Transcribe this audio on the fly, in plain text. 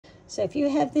So if you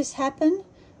have this happen,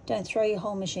 don't throw your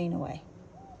whole machine away.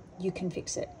 You can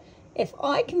fix it. If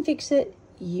I can fix it,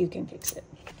 you can fix it.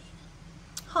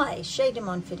 Hi, Shay de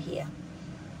Montfort here.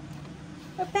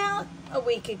 About a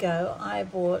week ago, I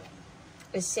bought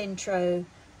a Sentro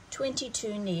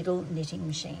 22 needle knitting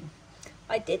machine.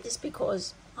 I did this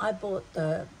because I bought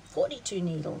the 42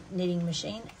 needle knitting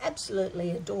machine,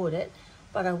 absolutely adored it,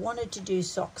 but I wanted to do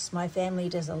socks. My family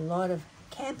does a lot of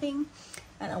camping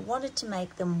and I wanted to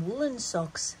make them woolen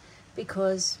socks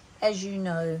because, as you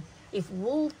know, if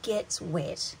wool gets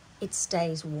wet, it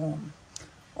stays warm.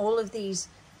 All of these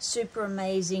super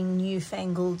amazing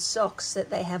newfangled socks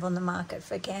that they have on the market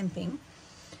for camping.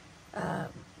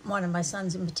 One of my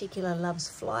sons in particular loves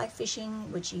fly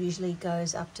fishing, which usually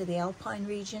goes up to the alpine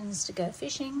regions to go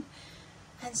fishing.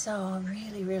 And so I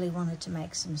really wanted to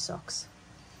make some socks.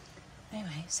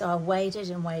 Anyway, so I waited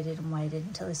and waited and waited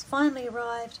until this finally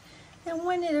arrived. And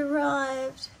when it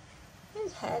arrived,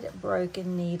 it had a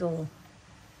broken needle.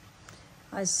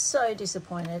 I was so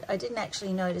disappointed. I didn't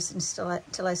actually notice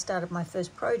until I started my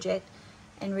first project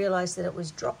and realized that it was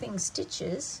dropping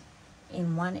stitches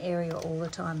in one area all the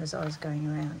time as I was going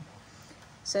around.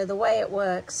 So the way it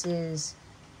works is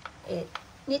it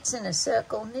knits in a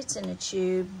circle, knits in a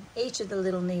tube. Each of the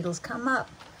little needles come up,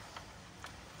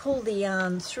 pull the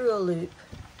yarn through a loop,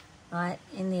 right,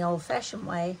 in the old-fashioned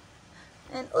way,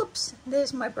 and oops,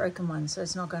 there's my broken one, so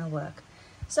it's not going to work.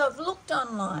 So I've looked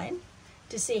online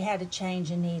to see how to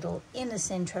change a needle in the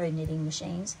Sentro knitting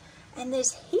machines, and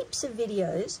there's heaps of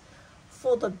videos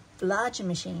for the larger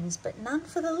machines, but none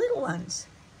for the little ones.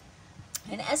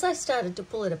 And as I started to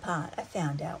pull it apart, I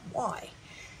found out why.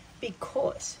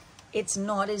 Because it's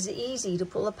not as easy to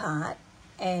pull apart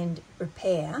and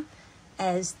repair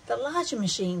as the larger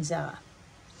machines are.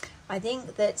 I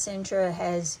think that Sentro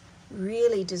has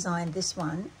really designed this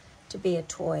one to be a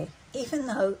toy, even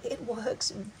though it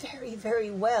works very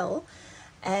well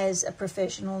as a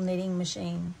professional knitting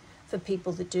machine for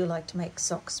people that do like to make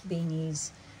socks,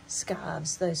 beanies,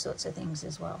 scarves, those sorts of things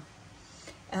as well.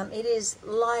 It is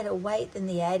lighter weight than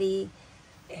the Addy.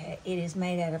 It is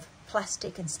made out of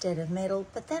plastic instead of metal,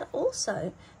 but that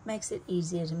also makes it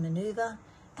easier to maneuver,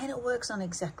 and it works on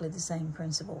exactly the same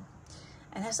principle.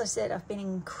 And as I said, I've been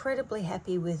incredibly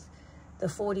happy with the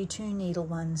 42 needle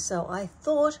one, so I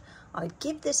thought I'd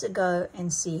give this a go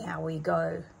and see how we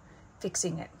go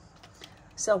fixing it.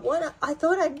 So I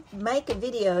thought I'd make a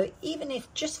video, even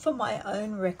if just for my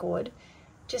own record,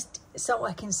 just so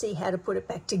I can see how to put it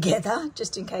back together,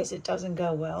 just in case it doesn't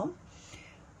go well.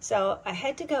 So I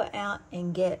had to go out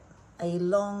and get a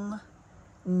long,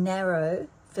 narrow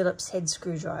Phillips head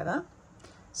screwdriver.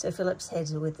 So Phillips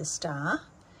heads are with the star,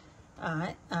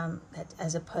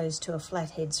 as opposed to a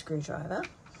flat head screwdriver.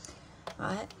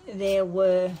 There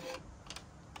were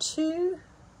 2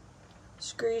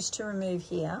 screws to remove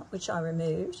here, which I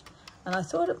removed, and I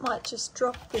thought it might just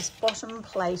drop this bottom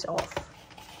plate off.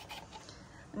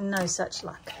 No such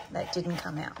luck. That didn't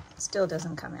come out. Still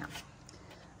doesn't come out.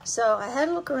 So I had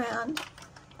a look around,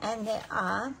 and there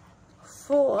are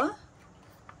 4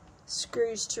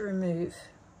 screws to remove.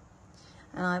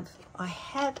 And I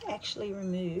have actually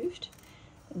removed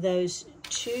those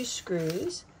 2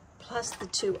 screws plus the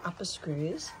 2 upper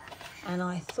screws, and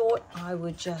I thought I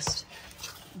would just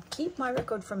keep my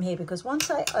record from here, because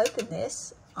once I open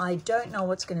this, I don't know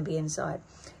what's going to be inside.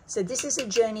 So this is a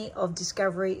journey of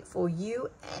discovery for you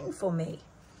and for me.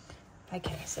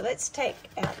 Okay, so let's take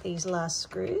out these last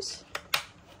screws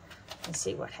and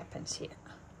see what happens here.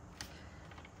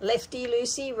 Lefty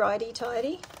loosey, righty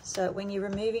tighty. So when you're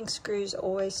removing screws,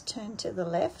 always turn to the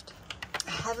left. I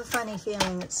have a funny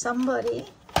feeling that somebody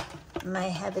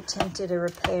may have attempted a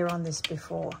repair on this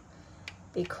before,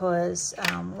 because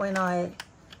when I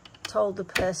told the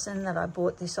person that I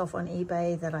bought this off on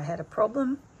eBay that I had a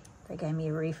problem, they gave me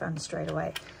a refund straight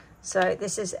away. So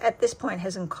this is, at this point,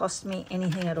 hasn't cost me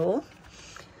anything at all.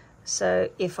 So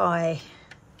if I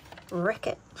wreck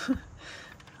it,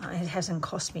 it hasn't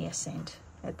cost me a cent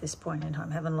at this point in time.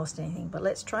 I haven't lost anything, but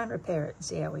let's try and repair it and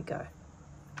see how we go.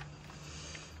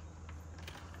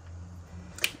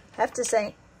 I have to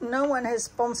say, no one has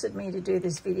sponsored me to do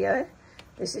this video.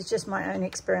 This is just my own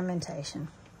experimentation.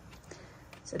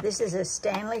 So this is a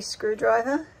Stanley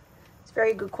screwdriver. It's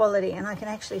very good quality, and I can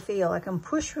actually feel, I can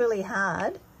push really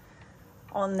hard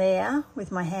on there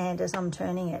with my hand as I'm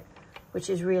turning it, which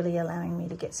is really allowing me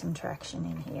to get some traction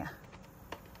in here,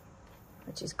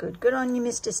 which is good. Good on you,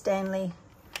 Mr. Stanley.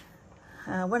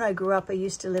 When I grew up, I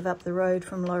used to live up the road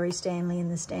from Laurie Stanley and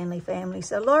the Stanley family.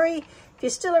 So Laurie, if you're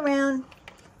still around,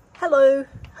 hello.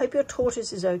 Hope your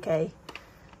tortoise is okay.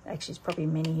 Actually, it's probably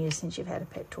many years since you've had a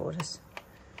pet tortoise.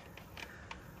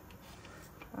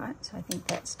 All right, so I think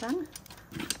that's done.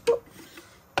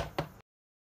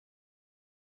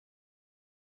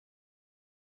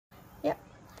 Yep,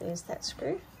 there's that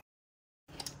screw.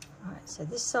 All right, so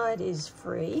this side is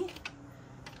free.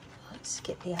 Let's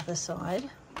get the other side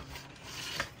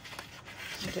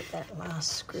and get that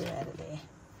last screw out of there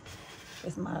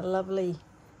with my lovely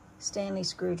Stanley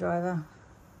screwdriver,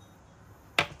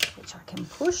 which I can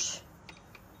push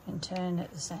and turn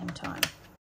at the same time.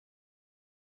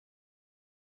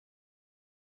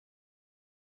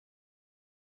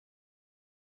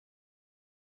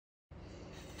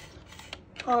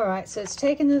 All right, so it's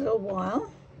taken a little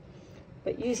while,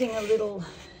 but using a little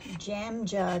jam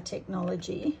jar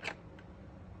technology,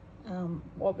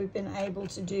 what we've been able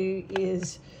to do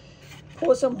is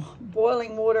pour some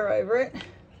boiling water over it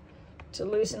to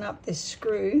loosen up this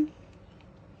screw.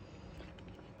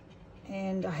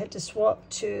 And I had to swap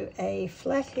to a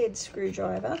flathead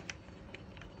screwdriver,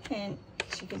 and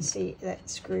as you can see, that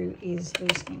screw is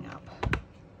loosening up.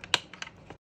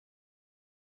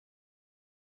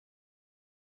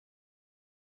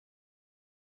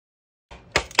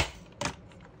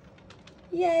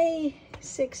 Yay,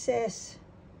 success.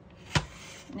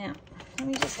 Now, let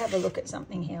me just have a look at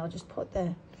something here. I'll just put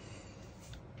the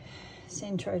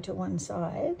Sentro to one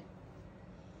side.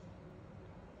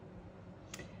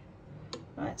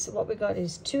 Right, so what we got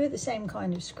is two of the same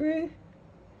kind of screw,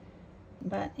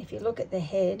 but if you look at the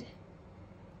head,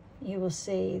 you will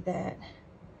see that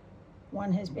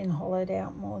one has been hollowed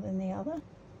out more than the other.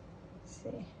 Let's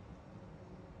see.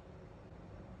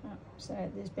 Oh,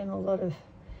 so there's been a lot of,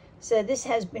 so this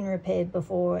has been repaired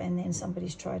before, and then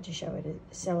somebody's tried to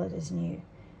sell it as new,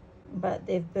 but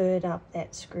they've burred up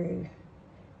that screw.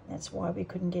 That's why we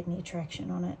couldn't get any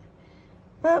traction on it.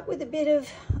 But with a bit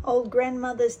of old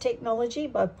grandmother's technology,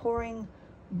 by pouring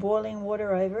boiling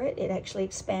water over it, it actually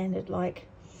expanded, like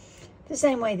the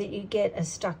same way that you get a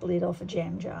stuck lid off a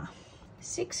jam jar.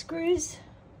 6 screws.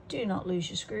 Do not lose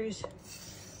your screws.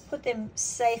 Put them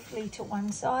safely to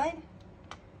one side.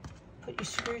 Put your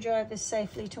screwdrivers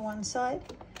safely to one side.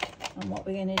 And what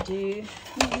we're going to do,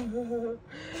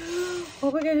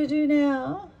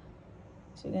 now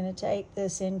is we're going to take the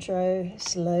Sentro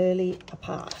slowly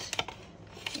apart.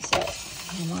 So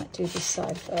I might do this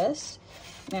side first.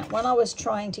 Now, when I was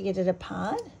trying to get it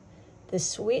apart, the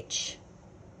switch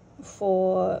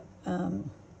for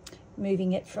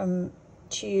moving it from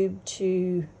tube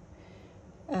to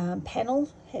panel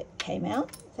came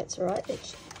out. That's all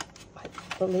right. I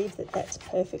believe that that's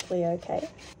perfectly okay.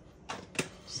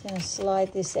 Just going to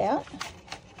slide this out.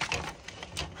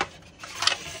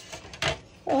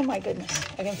 Oh my goodness,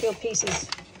 I can feel pieces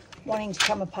wanting to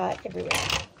come apart everywhere.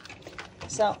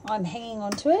 So I'm hanging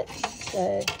onto it.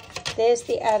 So there's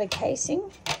the outer casing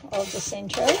of the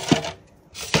Sentro.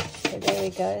 So there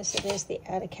we go. So there's the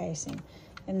outer casing,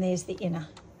 and there's the inner.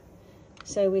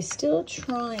 So we're still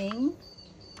trying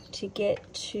to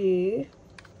get to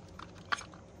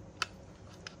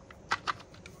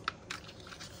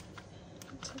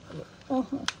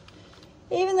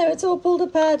even though it's all pulled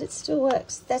apart, it still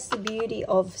works. That's the beauty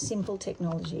of simple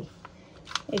technology.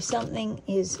 If something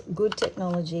is good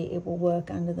technology, it will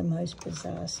work under the most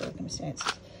bizarre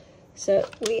circumstances. So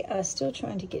we are still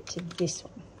trying to get to this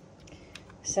one.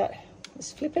 So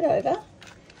let's flip it over.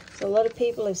 So a lot of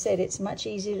people have said it's much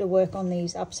easier to work on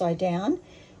these upside down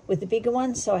with the bigger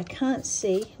ones. So I can't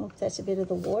see, oh, that's a bit of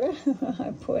the water.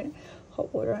 I poured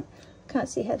hot water on. Can't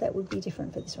see how that would be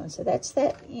different for this one. So that's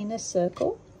that inner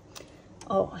circle.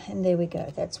 Oh, and there we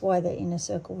go. That's why the inner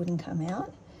circle wouldn't come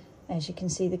out. As you can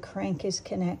see, the crank is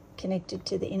connected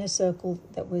to the inner circle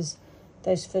that was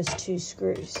those first 2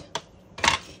 screws.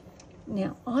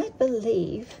 Now, I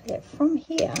believe that from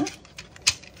here,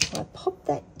 if I pop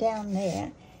that down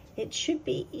there, it should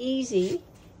be easy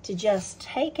to just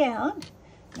take out.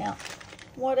 Now,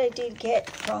 what I did get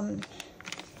from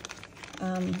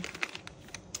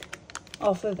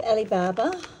off of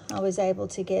Alibaba, I was able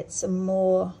to get some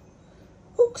more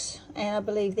hooks, and I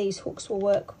believe these hooks will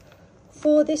work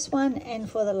for this one and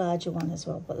for the larger one as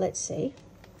well, but let's see.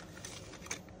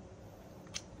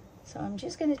 So I'm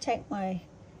just going to take my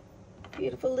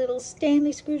beautiful little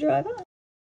Stanley screwdriver.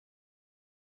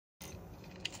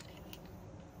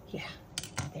 Yeah,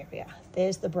 there we are.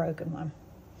 There's the broken one.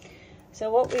 So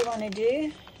what we want to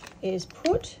do is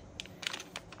put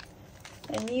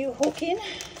a new hook in.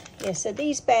 Yeah, so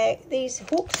these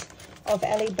hooks of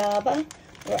Alibaba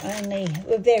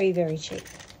were very, very cheap,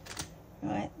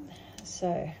 right?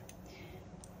 So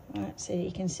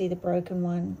you can see the broken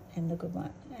one and the good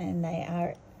one, and they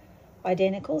are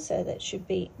identical, so that should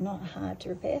be not hard to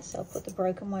repair. So I'll put the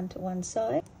broken one to one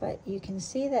side, but you can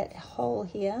see that hole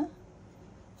here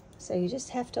So you just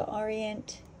have to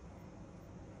orient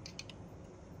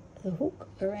the hook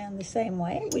around the same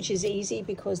way, which is easy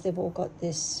because they've all got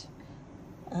this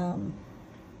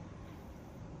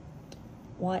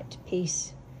white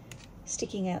piece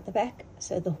sticking out the back.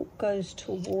 So the hook goes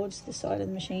towards the side of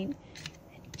the machine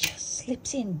and it just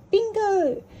slips in.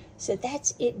 Bingo! So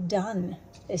that's it done,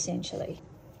 essentially.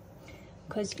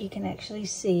 Because you can actually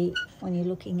see when you're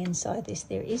looking inside this,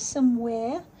 there is some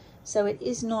wear. So it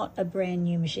is not a brand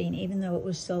new machine, even though it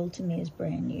was sold to me as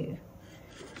brand new.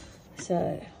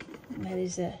 So that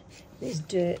is there's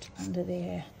dirt under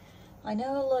there. I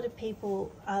know a lot of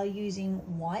people are using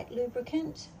white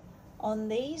lubricant on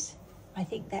these. I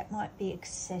think that might be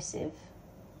excessive.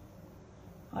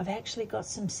 I've actually got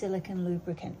some silicone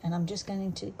lubricant, and I'm just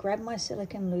going to grab my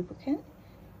silicone lubricant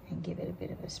and give it a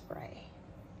bit of a spray.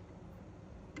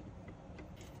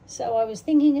 So I was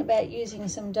thinking about using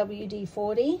some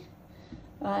WD-40,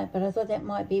 but I thought that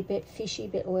might be a bit fishy, a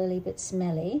bit oily, a bit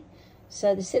smelly.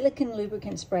 So the silicone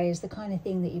lubricant spray is the kind of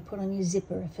thing that you put on your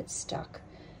zipper if it's stuck.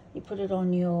 You put it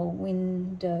on your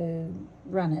window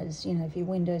runners, you know, if your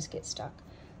windows get stuck.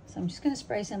 So I'm just going to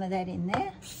spray some of that in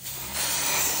there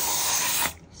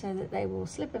so that they will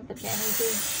slip and put down easy.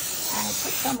 And I'll put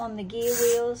some on the gear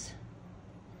wheels.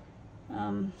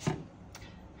 And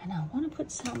I want to put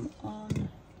some on...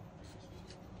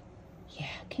 Yeah,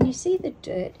 can you see the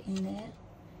dirt in there?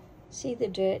 See the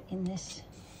dirt in this?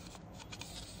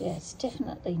 Yeah, it's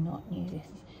definitely not new.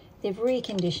 They've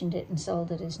reconditioned it and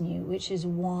sold it as new, which is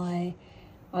why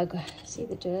I got, see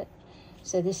the dirt?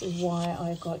 So this is why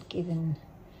I got given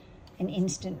an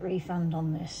instant refund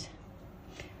on this.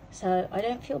 So I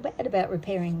don't feel bad about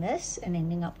repairing this and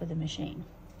ending up with a machine.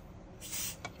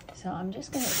 So I'm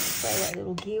just going to spray that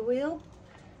little gear wheel,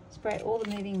 spray all the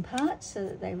moving parts so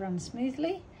that they run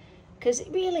smoothly. Because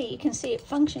really, you can see it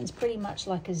functions pretty much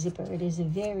like a zipper. It is a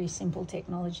very simple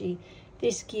technology.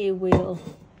 This gear wheel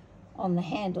on the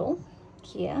handle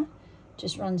here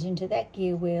just runs into that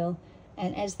gear wheel,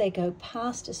 and as they go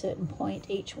past a certain point,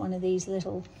 each one of these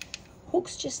little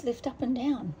hooks just lift up and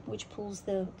down, which pulls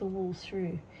the wool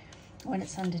through when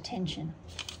it's under tension.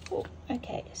 Oh,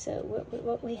 okay, so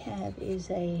what we have is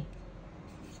a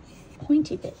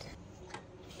pointy bit.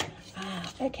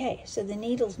 Okay, so the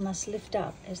needles must lift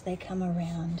up as they come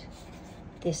around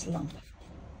this lump.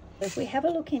 If we have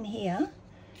a look in here,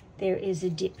 there is a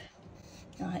dip.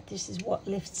 Right, this is what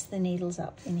lifts the needles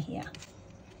up in here.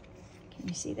 Can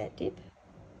you see that dip?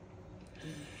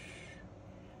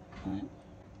 Right.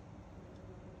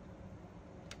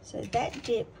 So that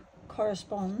dip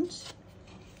corresponds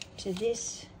to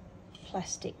this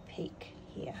plastic peak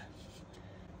here.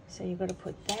 So you've got to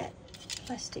put that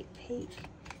plastic peak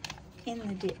in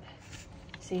the dip.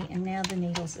 See, and now the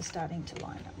needles are starting to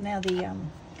line up. Now the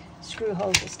screw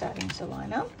holes are starting to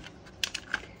line up.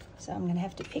 So I'm going to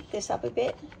have to pick this up a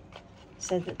bit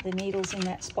so that the needles in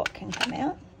that spot can come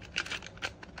out.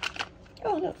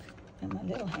 Oh, look, and my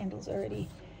little handle's already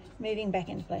moving back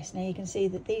into place. Now you can see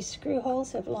that these screw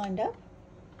holes have lined up.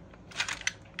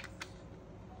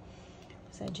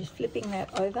 So just flipping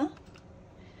that over.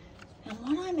 And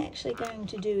what I'm actually going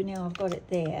to do now I've got it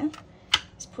there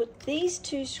is put these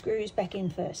two screws back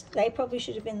in first. They probably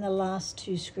should have been the last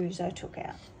two screws I took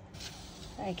out.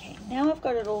 Okay, now I've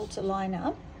got it all to line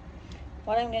up.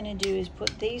 What I'm going to do is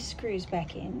put these screws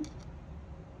back in.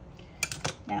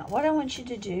 Now, what I want you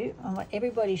to do, and what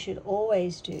everybody should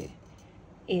always do,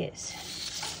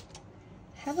 is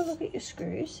have a look at your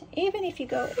screws. Even if you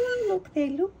go, oh, look, they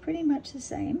look pretty much the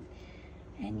same,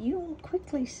 and you will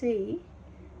quickly see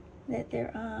that there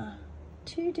are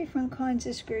two different kinds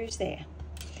of screws there.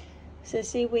 So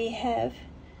see, we have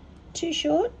 2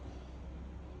 short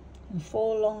and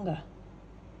 4 longer.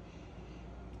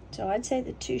 So I'd say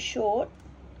the 2 short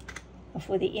are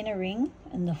for the inner ring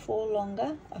and the 4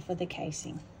 longer are for the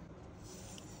casing.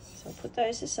 So I'll put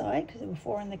those aside because there were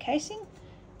 4 in the casing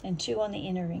and 2 on the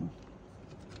inner ring.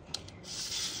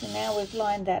 So now we've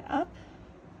lined that up.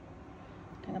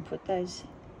 I'm going to put those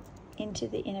into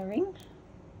the inner ring.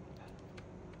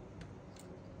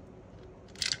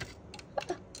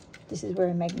 This is where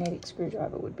a magnetic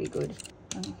screwdriver would be good.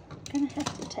 I'm going to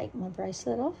have to take my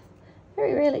bracelet off.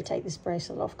 Very rarely take this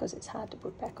bracelet off because it's hard to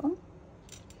put back on.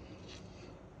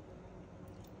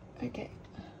 Okay.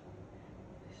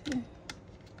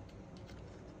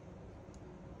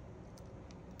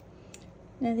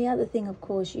 Now the other thing, of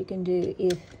course, you can do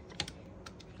if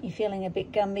you're feeling a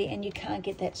bit gumby and you can't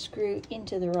get that screw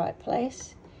into the right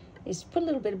place is put a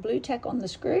little bit of blue tack on the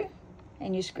screw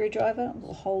and your screwdriver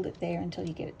will hold it there until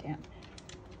you get it down.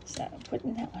 So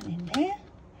putting that one in there.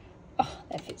 Oh,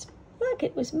 that fits. Look,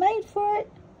 it was made for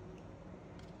it.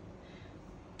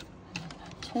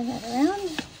 turn that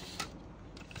around.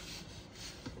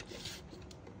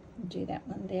 Do that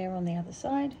one there on the other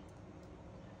side.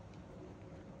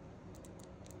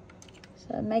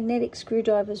 So magnetic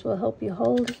screwdrivers will help you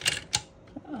hold.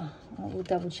 I will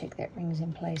double check that ring's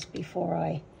in place before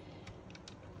I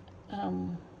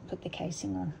put the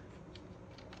casing on.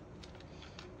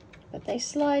 But they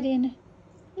slide in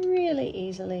really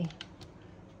easily.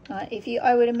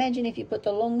 I would imagine if you put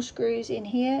the long screws in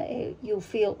here, you'll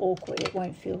feel awkward. It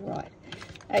won't feel right.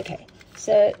 Okay,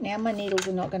 so now my needles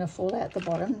are not going to fall out the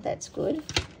bottom. That's good.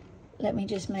 Let me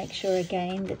just make sure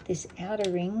again that this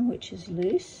outer ring, which is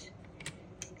loose,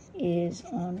 is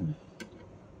on.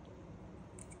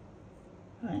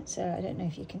 Right, so I don't know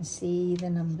if you can see the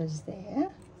numbers there.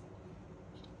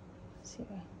 So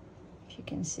if you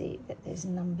can see that there's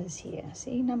numbers here.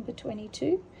 See number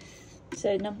 22?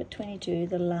 So number 22,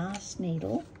 the last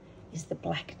needle, is the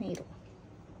black needle.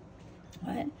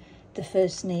 Right? The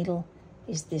first needle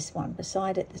is this one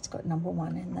beside it that's got number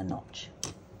 1 and the notch.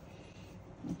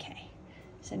 Okay,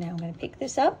 so now I'm going to pick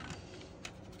this up.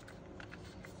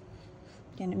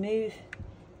 I'm going to move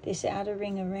this outer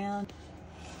ring around.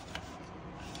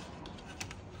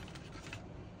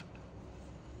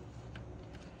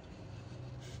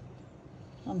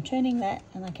 I'm turning that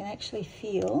and I can actually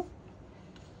feel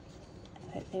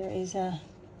that there is a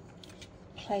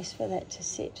place for that to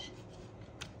sit.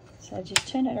 So just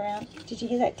turn it around. Did you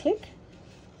hear that click?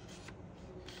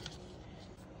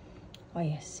 Oh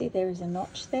yes, see there is a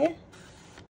notch there.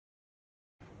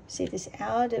 See this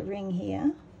outer ring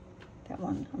here, that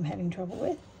one I'm having trouble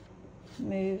with,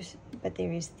 moves, but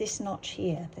there is this notch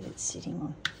here that it's sitting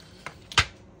on.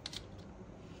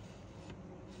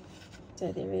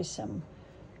 So there is some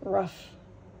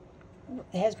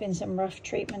there has been some rough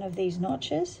treatment of these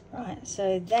notches, right?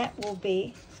 So that will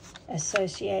be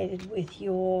associated with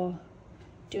your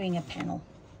doing a panel.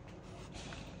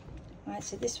 Right,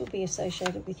 so this will be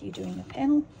associated with you doing a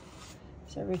panel.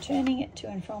 So returning it to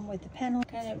and from with the panel,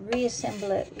 I'm going to reassemble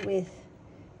it with,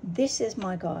 this is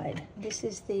my guide. This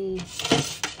is the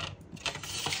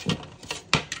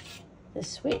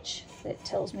switch that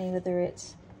tells me whether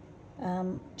it's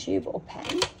tube or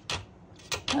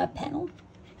panel.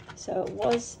 So it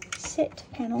was set to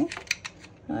panel,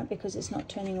 right, because it's not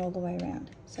turning all the way around.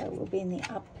 So it will be in the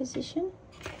up position.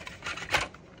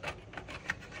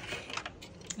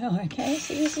 Oh, okay,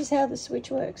 so this is how the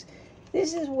switch works.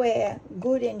 This is where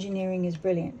good engineering is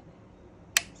brilliant.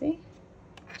 See?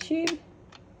 Tube,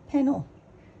 panel.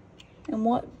 And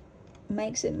what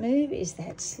makes it move is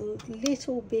that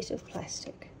little bit of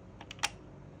plastic.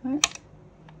 Right?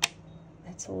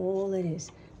 That's all it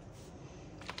is.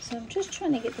 So I'm just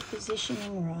trying to get the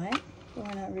positioning right for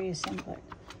when I reassemble it.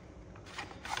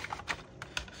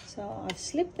 So I've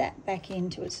slipped that back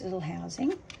into its little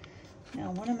housing. Now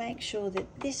I want to make sure that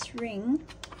this ring,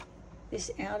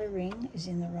 this outer ring, is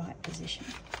in the right position.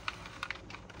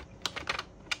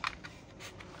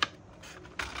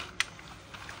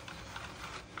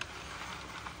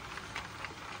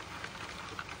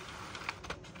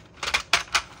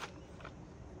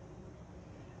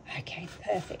 Okay,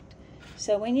 perfect.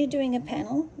 So when you're doing a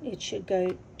panel, it should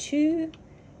go 2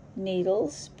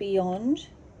 needles beyond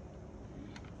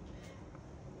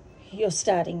your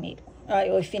starting needle, or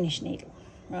your finish needle,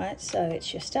 right? So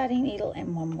it's your starting needle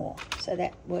and 1 more. So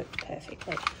that worked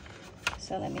perfectly.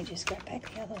 So let me just go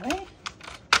back the other way.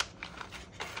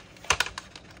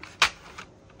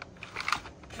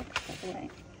 Back the other way.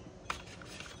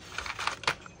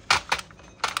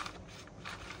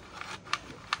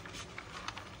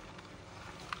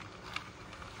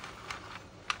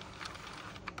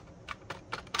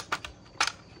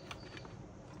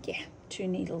 Yeah, 2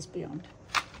 needles beyond.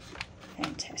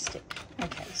 Fantastic.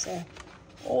 Okay, so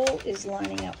all is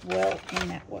lining up well in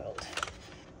that world.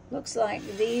 Looks like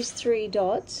these 3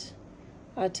 dots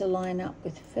are to line up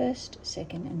with first,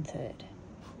 second, and third.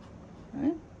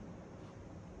 Right?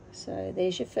 So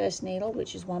there's your first needle,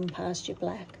 which is 1 past your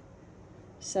black.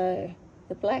 So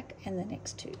the black and the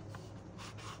next 2.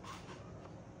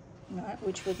 Right,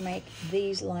 which would make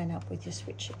these line up with your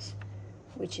switches,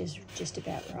 which is just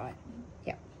about right.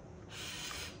 Yep.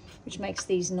 Which makes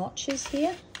these notches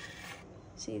here,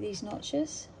 see these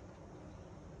notches,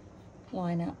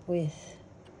 line up with,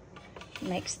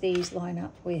 makes these line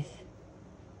up with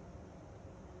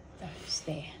those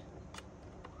there.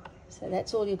 So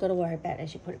that's all you've got to worry about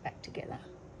as you put it back together.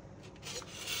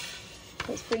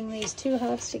 Let's bring these 2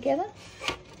 halves together.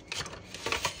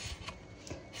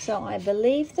 So I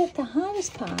believe that the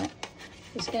hardest part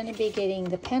is going to be getting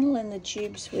the panel and the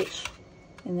tube switch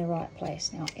in the right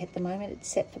place. Now at the moment it's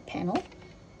set for panel,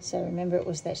 So remember,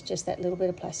 that's just that little bit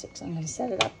of plastic. So I'm going to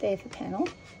set it up there for panel.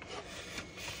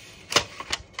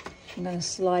 I'm going to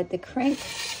slide the crank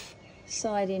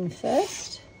side in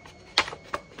first,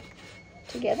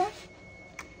 together,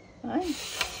 right?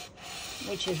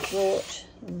 Which has brought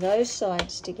those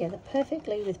sides together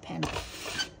perfectly with panel.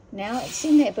 Now it's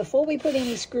in there. Before we put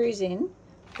any screws in,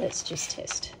 let's just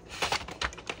test.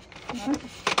 Right.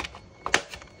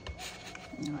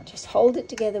 Now just hold it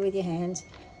together with your hands,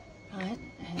 right?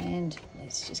 And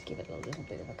let's just give it a little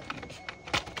bit of a crank.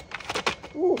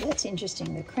 Oh, that's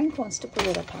interesting. The crank wants to pull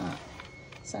it apart.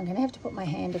 So I'm going to have to put my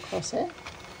hand across it.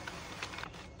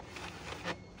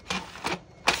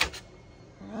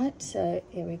 All right, so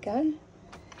there we go.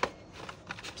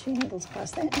 2 needles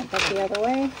past that, and back the other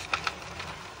way.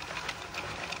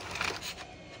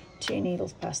 2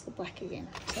 needles past the black again.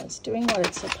 So it's doing what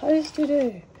it's supposed to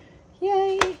do.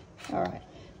 Yay! All right,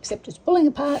 except it's pulling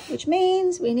apart, which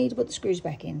means we need to put the screws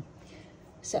back in.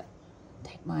 So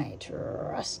take my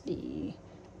trusty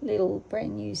little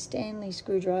brand new Stanley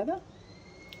screwdriver.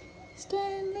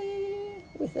 Stanley,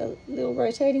 with a little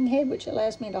rotating head, which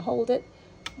allows me to hold it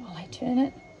while I turn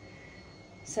it.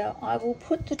 So I will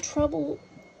put the treble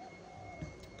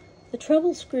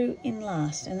screw in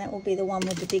last, and that will be the one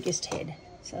with the biggest head.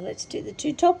 So let's do the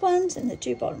 2 top ones and the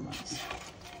 2 bottom ones.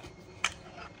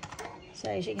 So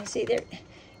as you can see there,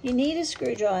 you need a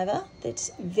screwdriver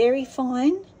that's very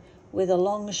fine with a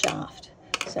long shaft,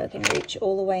 so it can reach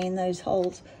all the way in those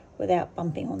holes without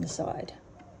bumping on the side,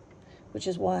 which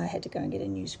is why I had to go and get a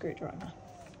new screwdriver.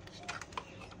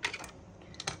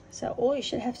 So all you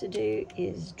should have to do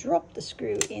is drop the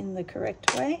screw in the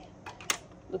correct way.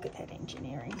 Look at that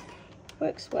engineering.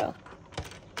 Works well.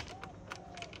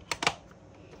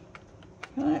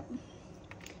 Right.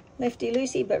 Lefty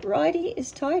loosey, but righty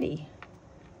is tighty.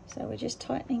 So we're just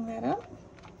tightening that up.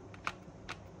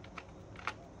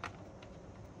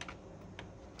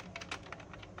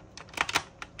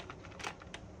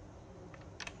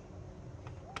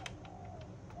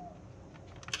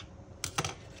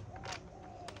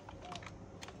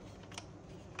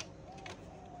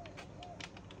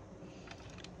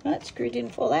 Right, screw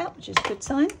didn't fall out, which is a good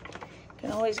sign.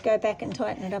 Can always go back and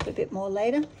tighten it up a bit more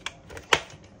later.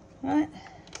 Right,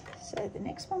 so the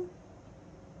next one.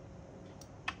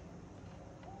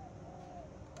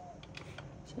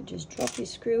 So just drop your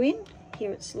screw in.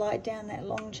 Hear it slide down that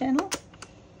long channel.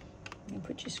 And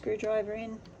put your screwdriver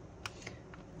in.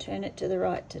 Turn it to the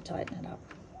right to tighten it up.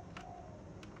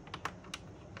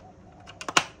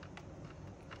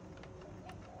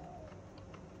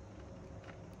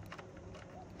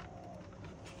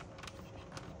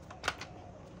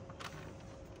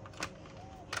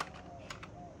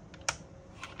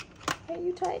 Are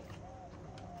you tight?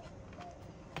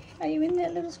 Are you in there,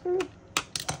 little screw?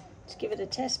 Let's give it a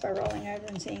test by rolling over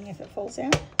and seeing if it falls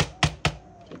out.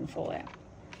 Didn't fall out.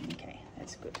 Okay,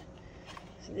 that's good.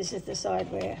 So this is the side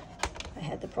where I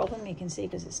had the problem. You can see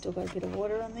because it's still got a bit of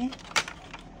water on there.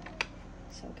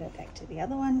 So I'll go back to the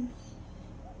other one.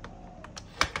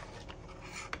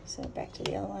 So back to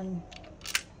the other one.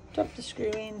 Drop the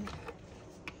screw in.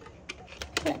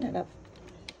 Tighten it up.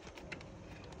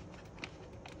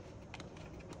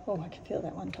 Oh, I can feel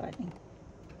that one tightening.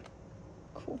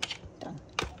 Cool, done.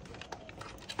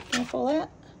 Gonna fall out?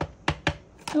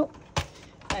 Nope.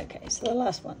 Okay, so the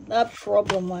last one, the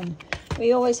problem one.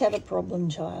 We always have a problem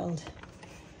child.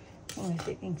 Always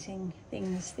fixing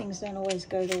things. Things don't always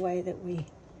go the way that we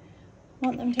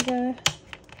want them to go.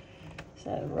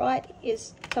 So right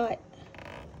is tight.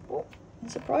 Oh, and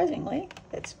surprisingly,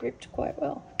 that's gripped quite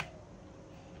well.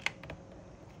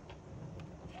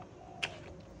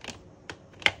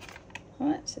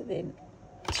 Right, so then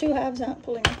 2 halves aren't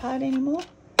pulling apart anymore.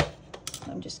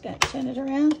 I'm just going to turn it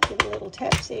around, give it a little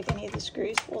tap, see if any of the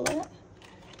screws fall out.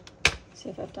 See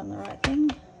if I've done the right thing.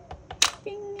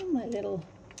 Bing, my little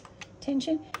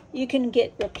tension. You can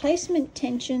get replacement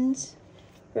tensions,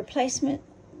 replacement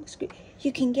screw.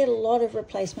 You can get a lot of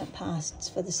replacement parts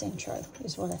for the Sentro,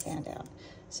 is what I found out.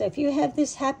 So if you have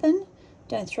this happen,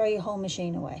 don't throw your whole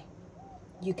machine away.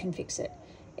 You can fix it.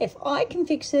 If I can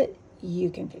fix it,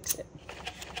 you can fix it.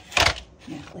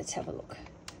 Now let's have a look.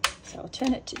 So I'll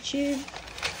turn it to tube.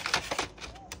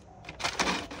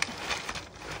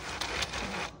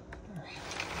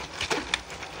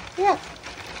 Yeah.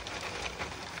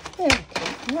 There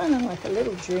we go. Running like a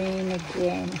little dream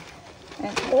again.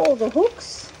 And all the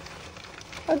hooks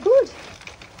are good.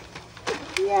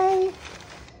 Yay.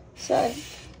 So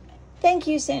thank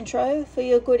you, Sentro, for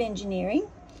your good engineering.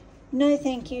 No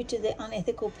thank you to the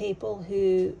unethical people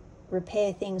who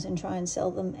repair things and try and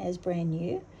sell them as brand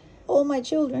new. All my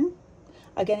children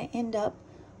are going to end up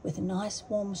with nice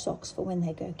warm socks for when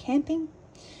they go camping,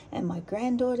 and my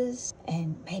granddaughters,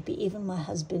 and maybe even my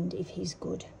husband if he's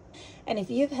good. And if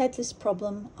you've had this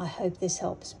problem, I hope this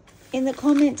helps. In the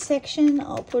comments section,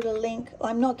 I'll put a link.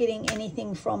 I'm not getting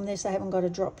anything from this. I haven't got a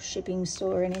drop shipping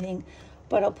store or anything,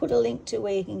 but I'll put a link to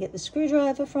where you can get the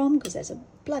screwdriver from, because that's a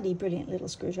bloody brilliant little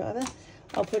screwdriver.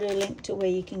 I'll put a link to where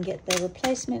you can get the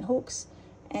replacement hooks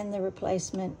and the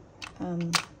replacement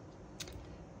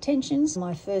tensions.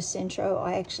 My first Sentro,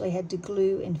 I actually had to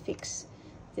glue and fix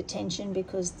the tension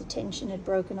because the tension had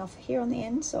broken off here on the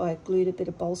end, so I glued a bit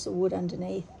of balsa wood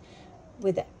underneath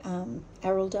with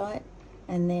araldite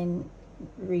and then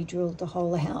re-drilled the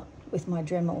hole out with my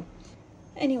Dremel.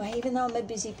 Anyway, even though I'm a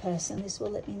busy person, this will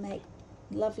let me make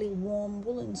lovely warm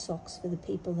woolen socks for the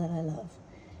people that I love.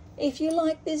 If you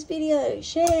like this video,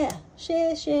 share.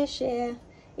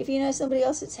 If you know somebody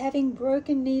else that's having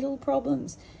broken needle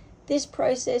problems, this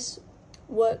process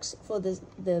works for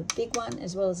the big one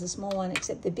as well as the small one,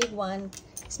 except the big one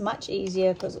is much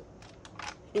easier because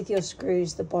with your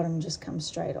screws, the bottom just comes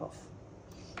straight off.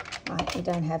 Right, you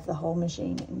don't have the whole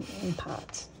machine in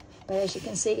parts. But as you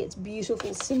can see, it's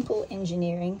beautiful, simple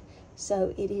engineering,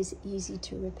 so it is easy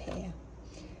to repair.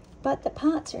 But the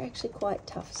parts are actually quite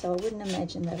tough, so I wouldn't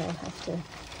imagine that I'll have to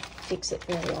fix it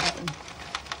very often.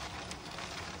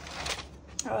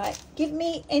 All right, give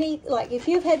me any, if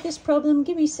you've had this problem,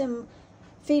 give me some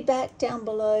feedback down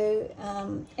below.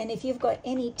 And if you've got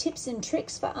any tips and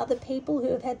tricks for other people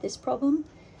who have had this problem,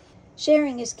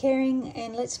 sharing is caring,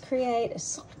 and let's create a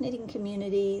sock knitting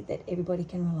community that everybody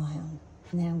can rely on.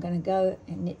 Now I'm going to go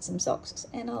and knit some socks,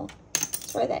 and I'll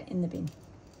throw that in the bin.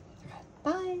 All right,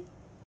 bye.